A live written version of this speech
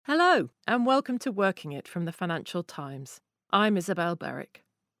Hello, and welcome to Working It from the Financial Times. I'm Isabel Berwick.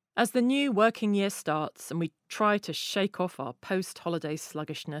 As the new working year starts and we try to shake off our post-holiday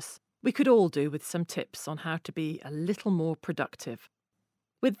sluggishness, we could all do with some tips on how to be a little more productive.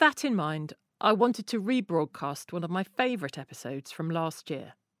 With that in mind, I wanted to rebroadcast one of my favourite episodes from last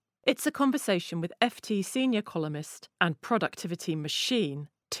year. It's a conversation with FT senior columnist and productivity machine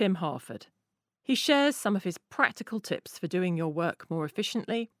Tim Harford. He shares some of his practical tips for doing your work more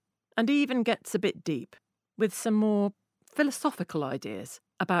efficiently and even gets a bit deep with some more philosophical ideas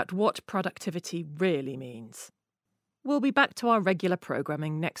about what productivity really means. We'll be back to our regular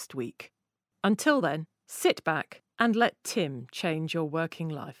programming next week. Until then, sit back and let Tim change your working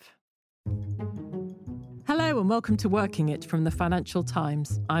life. Hello and welcome to Working It from the Financial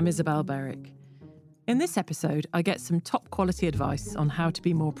Times. I'm Isabel Berwick. In this episode, I get some top quality advice on how to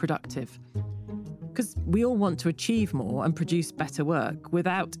be more productive. Because we all want to achieve more and produce better work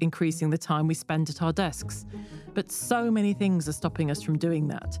without increasing the time we spend at our desks. But so many things are stopping us from doing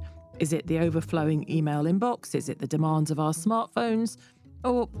that. Is it the overflowing email inbox? Is it the demands of our smartphones?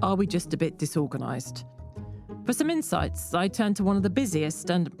 Or are we just a bit disorganised? For some insights, I turn to one of the busiest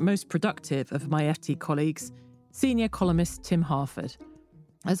and most productive of my FT colleagues, senior columnist Tim Harford.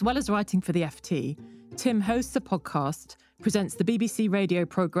 As well as writing for the FT, Tim hosts a podcast, presents the BBC radio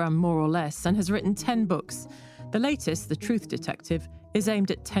programme More or Less, and has written 10 books. The latest, The Truth Detective, is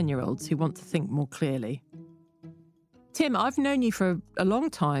aimed at 10-year-olds who want to think more clearly. Tim, I've known you for a long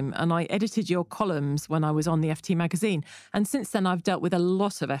time, and I edited your columns when I was on the FT magazine, and since then I've dealt with a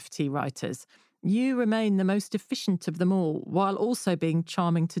lot of FT writers. You remain the most efficient of them all, while also being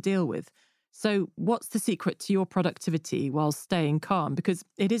charming to deal with. So what's the secret to your productivity while staying calm? Because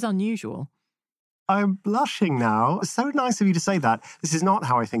it is unusual. I'm blushing now. It's so nice of you to say that. This is not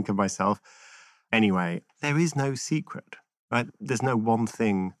how I think of myself. Anyway, there is no secret, right? There's no one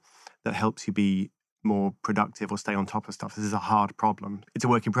thing that helps you be more productive or stay on top of stuff. This is a hard problem. It's a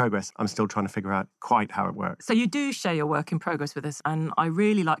work in progress. I'm still trying to figure out quite how it works. So you do share your work in progress with us, and I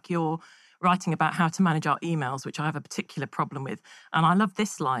really like your writing about how to manage our emails, which I have a particular problem with. And I love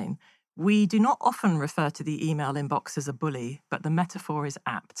this line. We do not often refer to the email inbox as a bully, but the metaphor is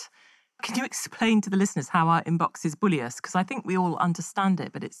apt. Can you explain to the listeners how our inboxes bully us? Because I think we all understand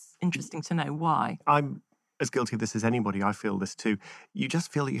it, but it's interesting to know why. I'm as guilty of this as anybody. I feel this too. You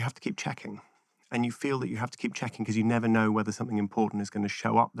just feel that you have to keep checking. And you feel that you have to keep checking because you never know whether something important is going to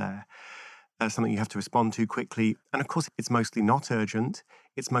show up there. Something you have to respond to quickly. And of course, it's mostly not urgent.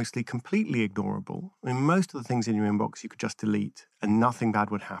 It's mostly completely ignorable. I mean, most of the things in your inbox you could just delete and nothing bad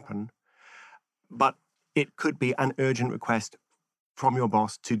would happen. But it could be an urgent request from your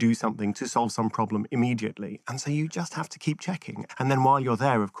boss to do something, to solve some problem immediately. And so you just have to keep checking. And then while you're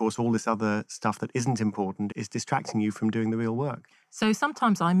there, of course, all this other stuff that isn't important is distracting you from doing the real work. So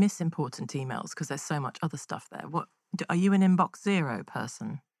sometimes I miss important emails because there's so much other stuff there. Are you an inbox zero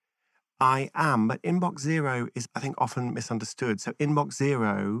person? I am, but inbox zero is, I think, often misunderstood. So inbox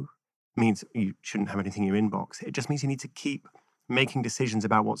zero means you shouldn't have anything in your inbox. It just means you need to keep making decisions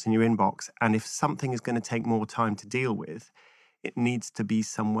about what's in your inbox. And if something is going to take more time to deal with, it needs to be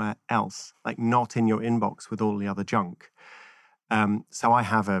somewhere else, like not in your inbox with all the other junk. So I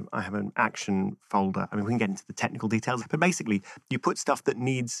have an action folder. I mean, we can get into the technical details, but basically you put stuff that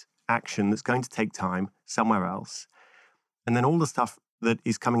needs action that's going to take time somewhere else. And then all the stuff that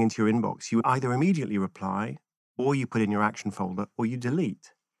is coming into your inbox, you either immediately reply or you put in your action folder or you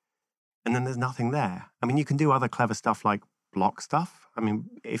delete. And then there's nothing there. I mean, you can do other clever stuff like block stuff. I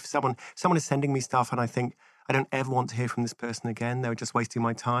mean, if someone is sending me stuff and I think, I don't ever want to hear from this person again. They're just wasting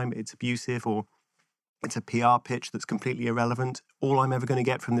my time. It's abusive or it's a PR pitch that's completely irrelevant. All I'm ever going to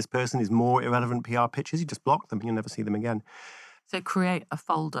get from this person is more irrelevant PR pitches. You just block them and you'll never see them again. So create a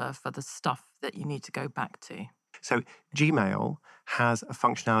folder for the stuff that you need to go back to. So Gmail has a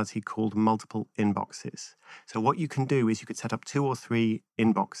functionality called multiple inboxes. So what you can do is you could set up 2 or 3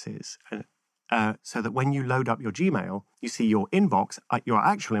 inboxes so that when you load up your Gmail, you see your inbox, your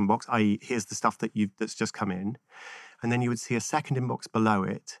actual inbox, i.e. here's the stuff that's just come in. And then you would see a second inbox below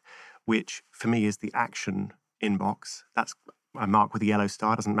it, which for me is the action inbox. I mark with a yellow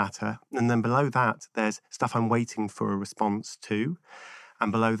star, doesn't matter. And then below that, there's stuff I'm waiting for a response to.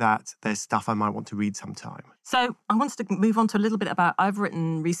 And below that, there's stuff I might want to read sometime. So I wanted to move on to a little bit about, I've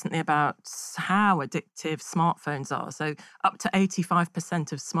written recently about how addictive smartphones are. So up to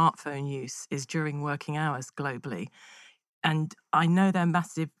 85% of smartphone use is during working hours globally. And I know they're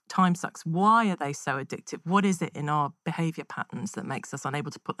massive time sucks. Why are they so addictive? What is it in our behaviour patterns that makes us unable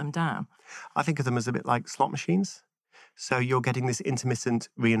to put them down? I think of them as a bit like slot machines. So you're getting this intermittent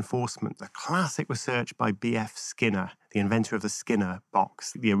reinforcement. The classic research by B.F. Skinner, the inventor of the Skinner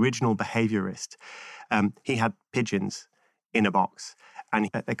box, the original behaviorist. He had pigeons in a box, and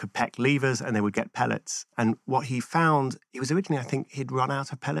they could peck levers and they would get pellets. And what he found, he was originally, I think, he'd run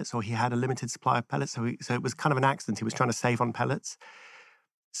out of pellets, or he had a limited supply of pellets. So it was kind of an accident. He was trying to save on pellets.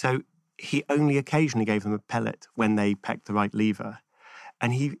 So he only occasionally gave them a pellet when they pecked the right lever.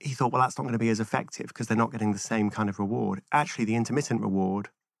 And he thought, well, that's not going to be as effective because they're not getting the same kind of reward. Actually, the intermittent reward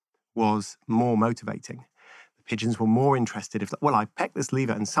was more motivating. The pigeons were more interested. Well, I peck this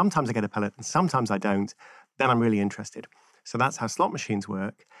lever and sometimes I get a pellet and sometimes I don't, then I'm really interested. So that's how slot machines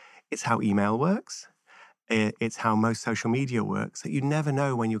work. It's how email works. It's how most social media works, that you never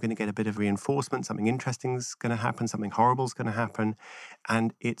know when you're going to get a bit of reinforcement, something interesting is going to happen, something horrible is going to happen,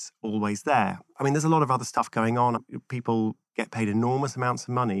 and it's always there. I mean, there's a lot of other stuff going on. People get paid enormous amounts of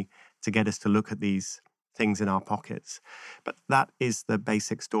money to get us to look at these things in our pockets. But that is the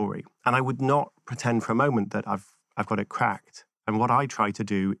basic story. And I would not pretend for a moment that I've got it cracked. And what I try to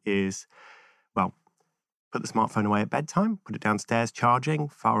do is, well, put the smartphone away at bedtime, put it downstairs charging,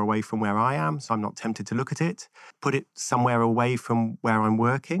 far away from where I am, so I'm not tempted to look at it. Put it somewhere away from where I'm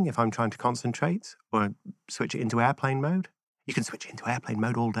working if I'm trying to concentrate, or switch it into airplane mode. You can switch it into airplane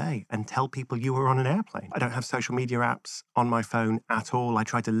mode all day and tell people you were on an airplane. I don't have social media apps on my phone at all. I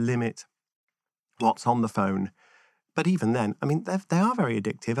try to limit what's on the phone. But even then, I mean, they are very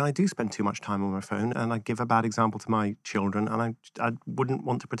addictive, and I do spend too much time on my phone, and I give a bad example to my children, and I wouldn't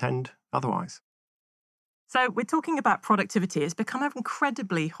want to pretend otherwise. So we're talking about productivity. It's become an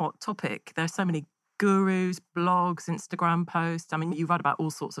incredibly hot topic. There are so many gurus, blogs, Instagram posts. I mean, you write about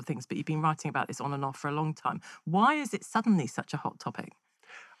all sorts of things, but you've been writing about this on and off for a long time. Why is it suddenly such a hot topic?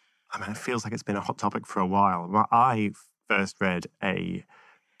 I mean, it feels like it's been a hot topic for a while. Well, I first read a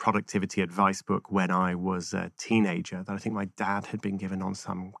productivity advice book when I was a teenager that I think my dad had been given on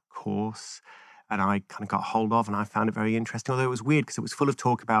some course. And I kind of got hold of, and I found it very interesting. Although it was weird because it was full of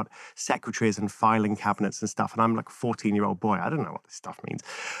talk about secretaries and filing cabinets and stuff. And I'm like a 14-year-old boy. I don't know what this stuff means.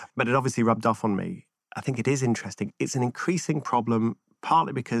 But it obviously rubbed off on me. I think it is interesting. It's an increasing problem,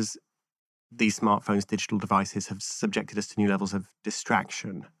 partly because these smartphones, digital devices have subjected us to new levels of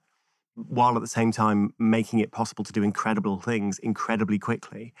distraction, while at the same time making it possible to do incredible things incredibly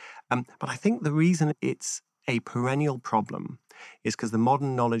quickly. But I think the reason it's a perennial problem is because the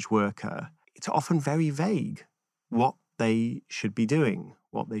modern knowledge worker, it's often very vague what they should be doing,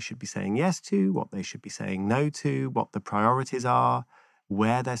 what they should be saying yes to, what they should be saying no to, what the priorities are,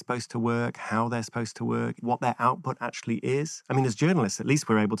 where they're supposed to work, how they're supposed to work, what their output actually is. I mean, as journalists, at least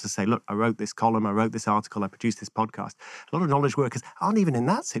we're able to say, look, I wrote this column, I wrote this article, I produced this podcast. A lot of knowledge workers aren't even in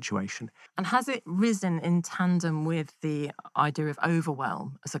that situation. And has it risen in tandem with the idea of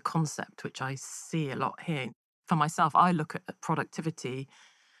overwhelm as a concept, which I see a lot here? For myself, I look at productivity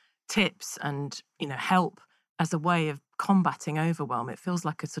tips and, help as a way of combating overwhelm. It feels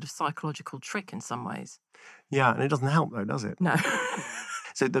like a sort of psychological trick in some ways. Yeah, and it doesn't help though, does it? No.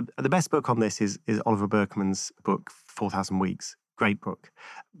 So the best book on this is Oliver Burkeman's book, 4,000 Weeks. Great book.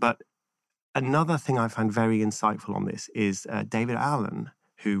 But another thing I find very insightful on this is David Allen,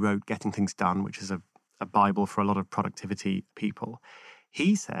 who wrote Getting Things Done, which is a Bible for a lot of productivity people.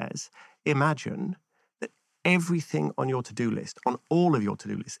 He says, imagine everything on your to-do list, on all of your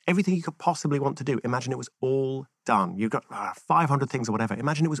to-do lists, everything you could possibly want to do, imagine it was all done. You've got 500 things or whatever.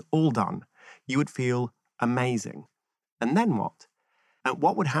 Imagine it was all done. You would feel amazing. And then what? And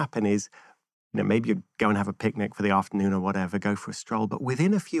what would happen is, maybe you'd go and have a picnic for the afternoon or whatever, go for a stroll, but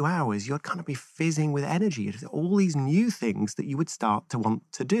within a few hours, you'd kind of be fizzing with energy. There's all these new things that you would start to want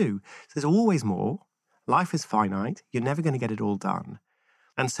to do. So there's always more. Life is finite. You're never going to get it all done.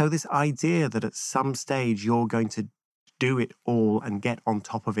 And so this idea that at some stage you're going to do it all and get on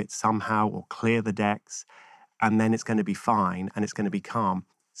top of it somehow or clear the decks, and then it's going to be fine and it's going to be calm,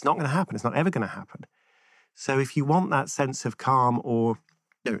 it's not going to happen. It's not ever going to happen. So if you want that sense of calm or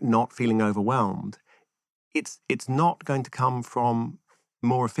not feeling overwhelmed, it's not going to come from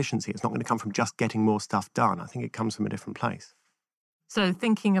more efficiency. It's not going to come from just getting more stuff done. I think it comes from a different place. So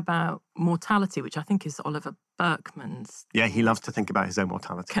thinking about mortality, which I think is Oliver Burkeman's. Yeah, he loves to think about his own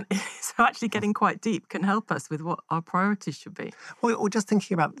mortality. So actually getting quite deep can help us with what our priorities should be. Or just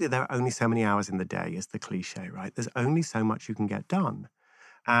thinking about there are only so many hours in the day is the cliche, right? There's only so much you can get done.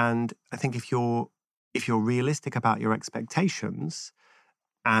 And I think if you're realistic about your expectations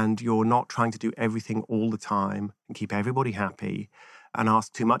and you're not trying to do everything all the time and keep everybody happy and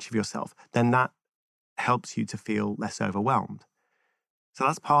ask too much of yourself, then that helps you to feel less overwhelmed. So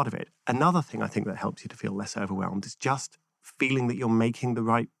that's part of it. Another thing I think that helps you to feel less overwhelmed is just feeling that you're making the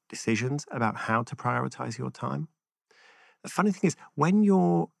right decisions about how to prioritize your time. The funny thing is, when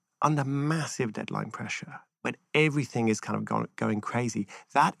you're under massive deadline pressure, when everything is kind of going crazy,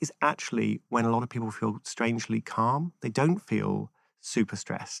 that is actually when a lot of people feel strangely calm. They don't feel super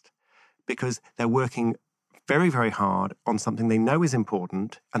stressed because they're working very, very hard on something they know is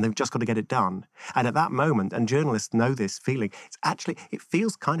important and they've just got to get it done. And at that moment, and journalists know this feeling, it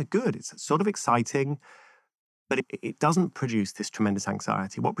feels kind of good. It's sort of exciting, but it doesn't produce this tremendous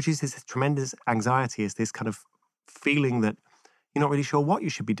anxiety. What produces this tremendous anxiety is this kind of feeling that you're not really sure what you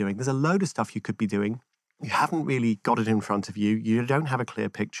should be doing. There's a load of stuff you could be doing. You haven't really got it in front of you. You don't have a clear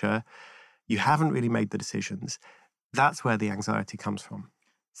picture. You haven't really made the decisions. That's where the anxiety comes from.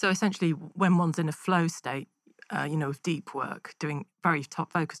 So essentially, when one's in a flow state, of deep work, doing very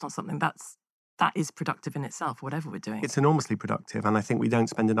top focused on something, that is productive in itself, whatever we're doing. It's enormously productive. And I think we don't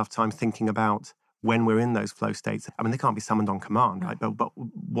spend enough time thinking about when we're in those flow states. I mean, they can't be summoned on command, right? But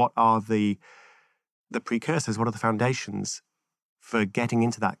what are the precursors? What are the foundations for getting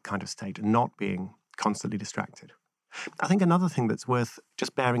into that kind of state and not being constantly distracted? I think another thing that's worth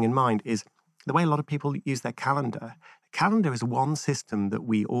just bearing in mind is the way a lot of people use their calendar. The calendar is one system that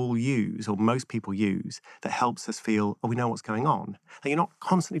we all use, or most people use, that helps us feel, we know what's going on. And you're not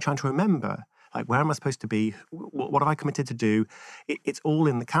constantly trying to remember, like, where am I supposed to be? What have I committed to do? It's all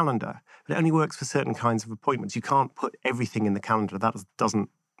in the calendar. But it only works for certain kinds of appointments. You can't put everything in the calendar.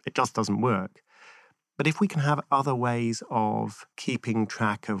 It just doesn't work. But if we can have other ways of keeping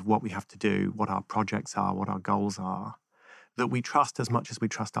track of what we have to do, what our projects are, what our goals are, that we trust as much as we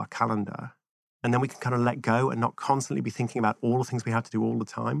trust our calendar, and then we can kind of let go and not constantly be thinking about all the things we have to do all the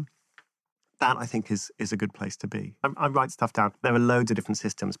time, that I think is a good place to be. I write stuff down. There are loads of different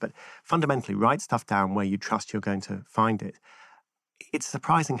systems, but fundamentally, write stuff down where you trust you're going to find it. It's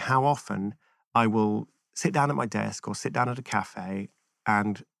surprising how often I will sit down at my desk or sit down at a cafe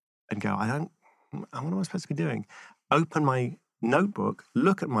and go, what am I supposed to be doing? Open my notebook,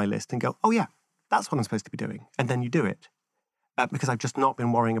 look at my list and go, oh yeah, that's what I'm supposed to be doing. And then you do it. Because I've just not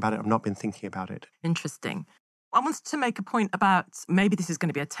been worrying about it. I've not been thinking about it. Interesting. I wanted to make a point about, maybe this is going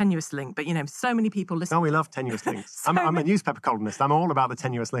to be a tenuous link, but, so many people listen. Oh, we love tenuous links. I'm a newspaper columnist. I'm all about the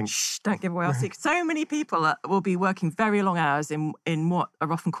tenuous links. Shh, don't give away our secret. So many people will be working very long hours in what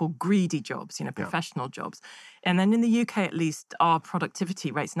are often called greedy jobs, professional jobs. And then in the UK, at least, our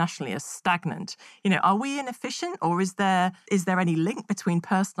productivity rates nationally are stagnant. Are we inefficient, or is there any link between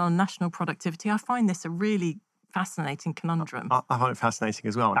personal and national productivity? I find this a really fascinating conundrum. I find it fascinating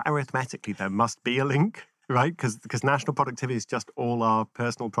as well. Arithmetically, there must be a link, right? Because national productivity is just all our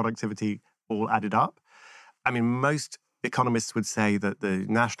personal productivity all added up. I mean, most economists would say that the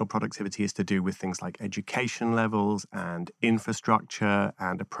national productivity is to do with things like education levels and infrastructure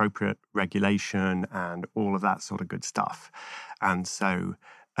and appropriate regulation and all of that sort of good stuff. And so,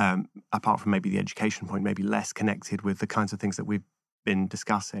 apart from maybe the education point, maybe less connected with the kinds of things that we've been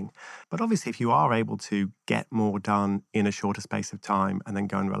discussing. But obviously, if you are able to get more done in a shorter space of time and then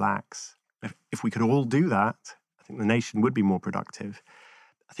go and relax, if we could all do that, I think the nation would be more productive.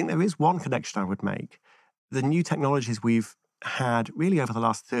 I think there is one connection I would make. The new technologies we've had really over the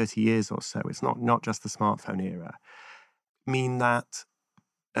last 30 years or so, it's not just the smartphone era, mean that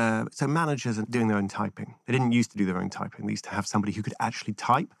so managers are doing their own typing. They didn't used to do their own typing. They used to have somebody who could actually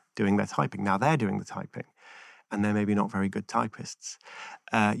type doing their typing. Now they're doing the typing. And they're maybe not very good typists.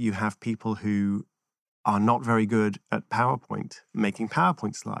 You have people who are not very good at PowerPoint, making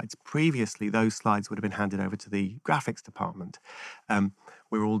PowerPoint slides. Previously, those slides would have been handed over to the graphics department.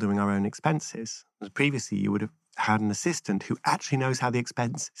 We're all doing our own expenses. Previously, you would have had an assistant who actually knows how the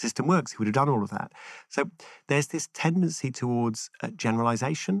expense system works, who would have done all of that. So there's this tendency towards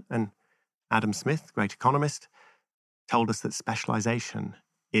generalization. And Adam Smith, great economist, told us that specialization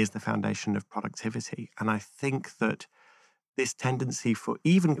is the foundation of productivity. And I think that this tendency for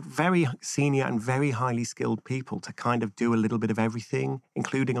even very senior and very highly skilled people to kind of do a little bit of everything,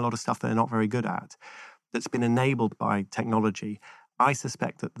 including a lot of stuff they're not very good at, that's been enabled by technology, I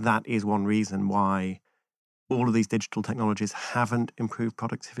suspect that is one reason why all of these digital technologies haven't improved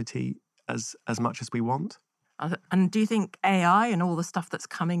productivity as much as we want. And do you think AI and all the stuff that's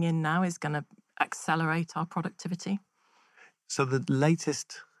coming in now is going to accelerate our productivity? So the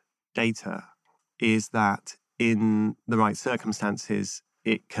latest data is that in the right circumstances,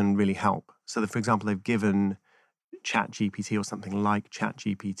 it can really help. So for example, they've given ChatGPT or something like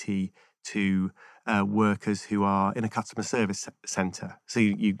ChatGPT to workers who are in a customer service center. So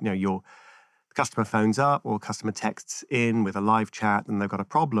your customer phones up or customer texts in with a live chat and they've got a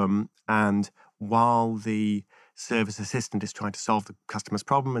problem. And while the service assistant is trying to solve the customer's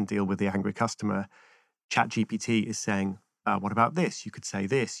problem and deal with the angry customer, ChatGPT is saying, what about this? You could say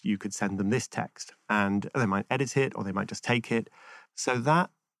this. You could send them this text. And they might edit it or they might just take it. So that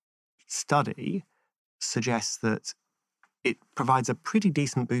study suggests that it provides a pretty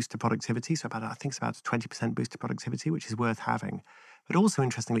decent boost to productivity. So I think it's about a 20% boost to productivity, which is worth having. But also,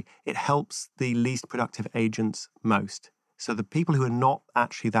 interestingly, it helps the least productive agents most. So the people who are not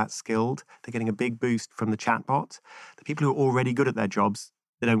actually that skilled, they're getting a big boost from the chatbot. The people who are already good at their jobs,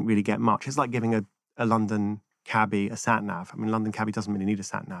 they don't really get much. It's like giving a London cabbie a sat-nav. I mean, London cabbie doesn't really need a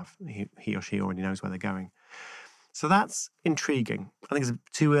sat-nav. He or she already knows where they're going. So that's intriguing. I think it's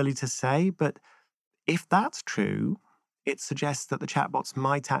too early to say, but if that's true, it suggests that the chatbots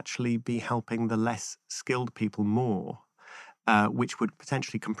might actually be helping the less skilled people more, which would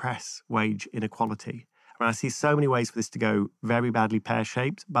potentially compress wage inequality. I mean, I see so many ways for this to go very badly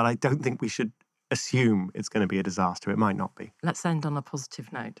pear-shaped, but I don't think we should assume it's going to be a disaster. It might not be. Let's end on a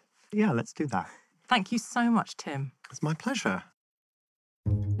positive note. Yeah, let's do that. Thank you so much, Tim. It's my pleasure.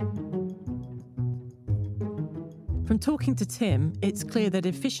 From talking to Tim, it's clear that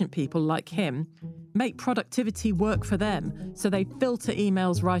efficient people like him make productivity work for them, so they filter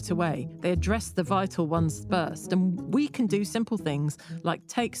emails right away. They address the vital ones first. And we can do simple things like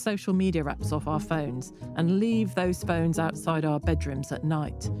take social media apps off our phones and leave those phones outside our bedrooms at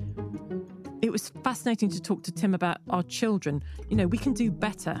night. It was fascinating to talk to Tim about our children. You know, we can do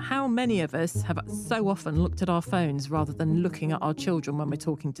better. How many of us have so often looked at our phones rather than looking at our children when we're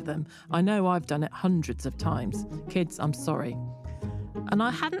talking to them? I know I've done it hundreds of times. Kids, I'm sorry. And I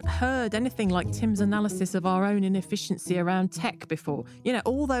hadn't heard anything like Tim's analysis of our own inefficiency around tech before. You know,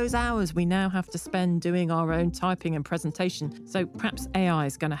 all those hours we now have to spend doing our own typing and presentation. So perhaps AI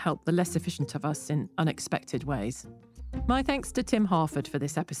is going to help the less efficient of us in unexpected ways. My thanks to Tim Harford for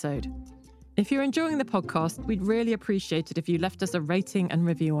this episode. If you're enjoying the podcast, we'd really appreciate it if you left us a rating and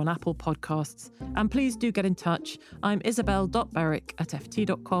review on Apple Podcasts. And please do get in touch. I'm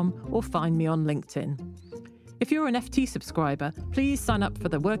isabel.berwick@ft.com or find me on LinkedIn. If you're an FT subscriber, please sign up for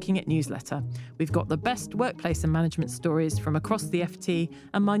the Working It newsletter. We've got the best workplace and management stories from across the FT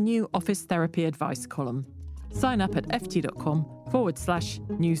and my new office therapy advice column. Sign up at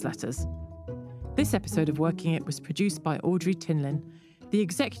ft.com/newsletters. This episode of Working It was produced by Audrey Tinlin. The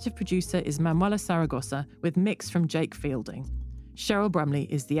executive producer is Manuela Saragossa, with mix from Jake Fielding. Cheryl Brumley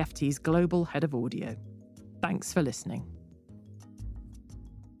is the FT's global head of audio. Thanks for listening.